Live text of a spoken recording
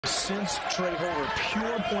Since Trey Holder,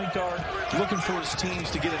 pure point guard, looking for his teams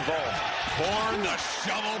to get involved. Horn, the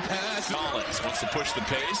shovel pass. Collins wants to push the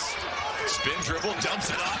pace. Spin dribble, dumps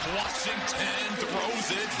it off. Washington throws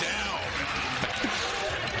it down.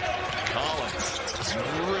 Collins has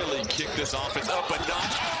really kicked this offense up a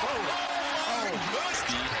notch.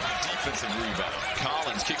 The defensive rebound.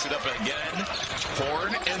 Collins kicks it up again. Horn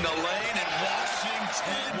in the lane, and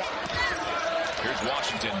Washington. Here's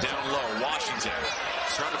Washington down low. Washington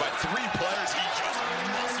surrounded by three players. He just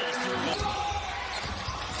muscles through.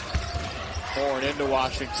 Horn into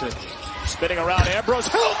Washington. Spinning around Ambrose.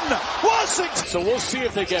 Hilton! Washington! So we'll see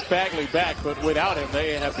if they get Bagley back, but without him,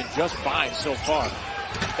 they have been just fine so far.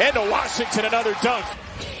 Into Washington, another dunk.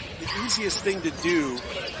 The easiest thing to do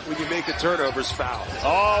when you make a turnover is foul.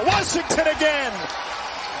 Oh, Washington again!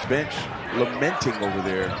 Bench lamenting over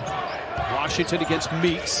there. Washington against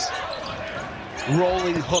Meeks.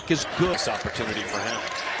 Rolling hook is good. This opportunity for him.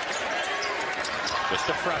 Just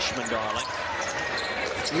a freshman, darling.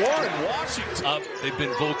 Warren Washington. They've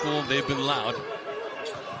been vocal. They've been loud.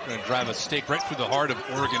 Going to drive a stake right through the heart of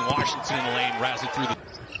Oregon. Washington in the lane. Razz it through the...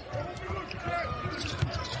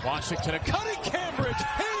 Washington, a cutting Cambridge.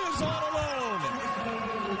 He is all alone.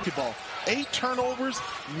 Ball. 8 turnovers,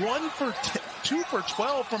 2 for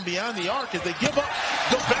 12 from beyond the arc as they give up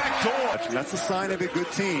the back door. And that's a sign of a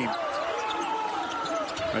good team.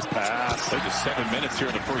 Nice pass. They're just 7 minutes here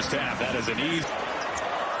in the first half. That is an easy.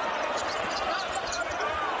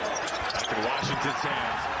 Back in Washington's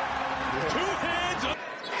hands. 2 hands up.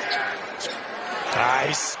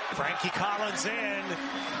 Nice. Frankie Collins in,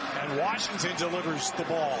 and Washington delivers the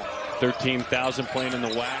ball. 13,000 playing in the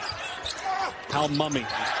WAC. Hal Mummy.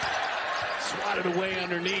 Swatted away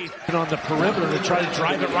underneath. And on the perimeter to try to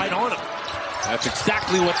drive it right on him. That's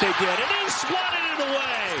exactly what they did. And he swatted it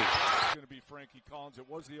away. It's going to be Frankie Collins. It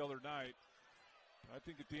was the other night. I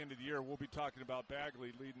think at the end of the year, we'll be talking about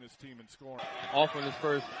Bagley leading this team in scoring. Off on his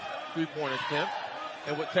first three-point attempt.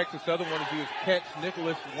 And what Texas Southern want to do is catch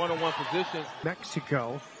Nicholas one-on-one position.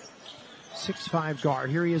 Mexico, 6'5" guard.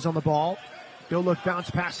 Here he is on the ball. He'll look bounce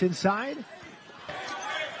pass inside.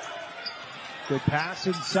 Good pass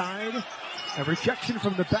inside. A rejection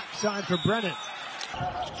from the backside for Brennan.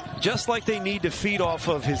 Just like they need to feed off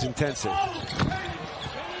of his intensity.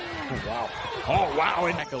 Oh, wow. Oh, wow.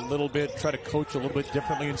 And back a little bit, try to coach a little bit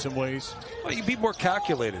differently in some ways. Well, you be more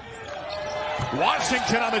calculated.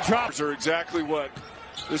 Washington on the drop. Are exactly what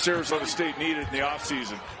this Arizona State needed in the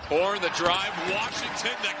offseason. Horn the drive.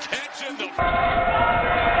 Washington the catch and the...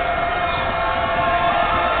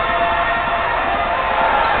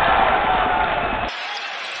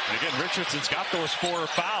 Richardson's got those 4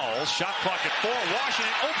 fouls. Shot clock at 4.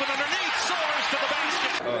 Washington open underneath. Soares to the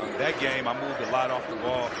basket. That game, I moved a lot off the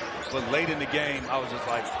ball. But late in the game, I was just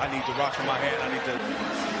like, I need the rock in my hand.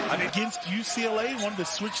 I need Against UCLA, wanted to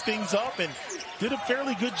switch things up and did a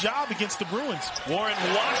fairly good job against the Bruins. Warren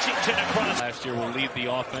Washington across. Last year will lead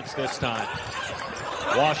the offense this time.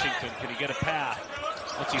 Washington, can he get a pass?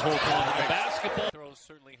 Once he holds on to the basketball. Throws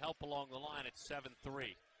certainly help along the line at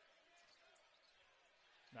 7-3.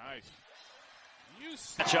 Nice.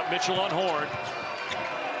 Match up Mitchell on Horn.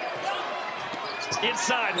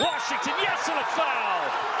 Inside, Washington, yes, and a foul.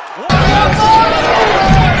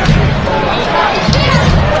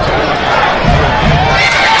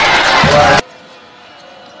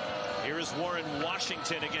 Here is Warren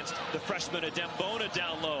Washington against the freshman Adembona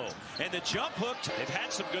down low. And the jump hook, they've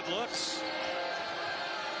had some good looks.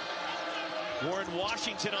 Warren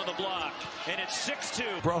Washington on the block, and it's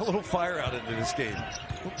 6-2. Brought a little fire out into this game.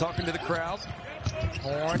 Talking to the crowd.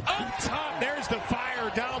 Horn up top. There's the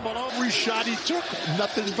fire down below. Every shot he took,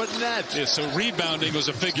 nothing but net. Yeah, so rebounding was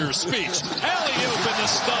a figure of speech. Alley-oop in the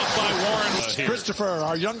stuff by Warren. Christopher,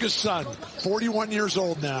 our youngest son, 41 years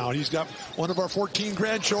old now. He's got one of our 14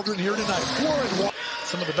 grandchildren here tonight. Warren,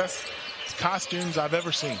 some of the best costumes I've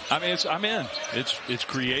ever seen. I mean, I'm in. It's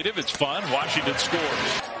creative. It's fun. Washington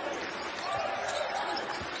scores.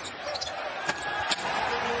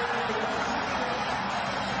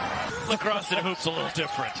 Across the hoop's a little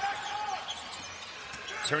different.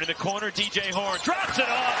 Turning the corner, DJ Horn drops it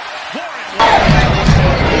off. Warren.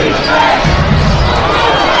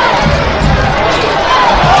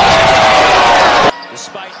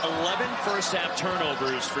 Despite 11 first-half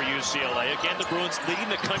turnovers for UCLA, again the Bruins leading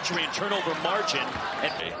the country in turnover margin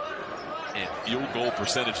and field goal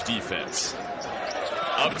percentage defense.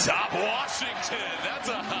 Up top, Washington. That's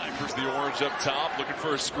a high. First the orange up top, looking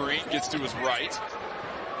for a screen, gets to his right.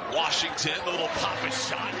 Washington, the little pop-up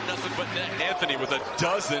shot, nothing but net. Anthony with a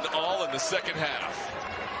dozen all in the second half.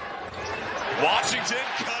 Washington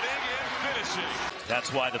cutting and finishing.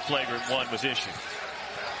 That's why the flagrant one was issued.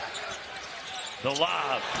 The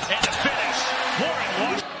lob and the finish. Warren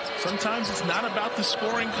Washington. Sometimes it's not about the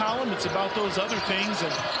scoring column, it's about those other things,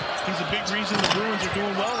 and he's a big reason the Bruins are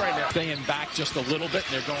doing well right now. Staying back just a little bit,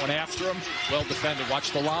 and they're going after him. Well defended.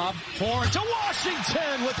 Watch the lob. Horn to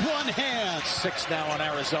Washington with one hand. 6 now on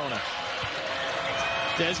Arizona.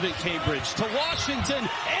 Desmond Cambridge to Washington,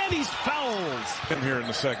 and he's fouled. In here in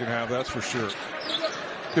the second half, that's for sure.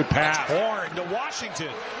 Good pass. Horn to Washington.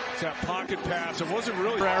 It's that pocket pass. It wasn't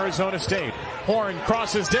really For Arizona State. Horn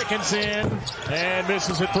crosses Dickinson and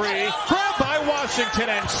misses a 3. Grabbed by Washington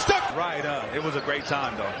and stuck. Right up. It was a great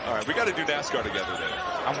time, though. All right, we got to do NASCAR together then.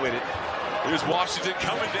 I'm with it. Here's Washington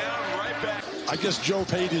coming down right back. I guess Joe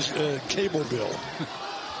paid his cable bill.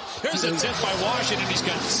 Here's a tip by Washington. He's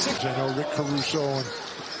got 6. I know Rick Caruso and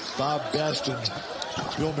Bob Best and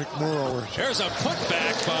Bill McMurrow. There's a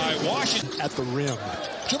putback by Washington. At the rim.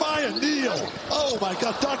 Jemiah Neal. Oh, my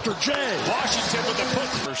God. Dr. J. Washington with the put.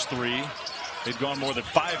 First 3. They'd gone more than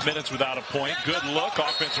 5 minutes without a point. Good look.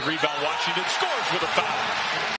 Offensive rebound. Washington scores with a foul.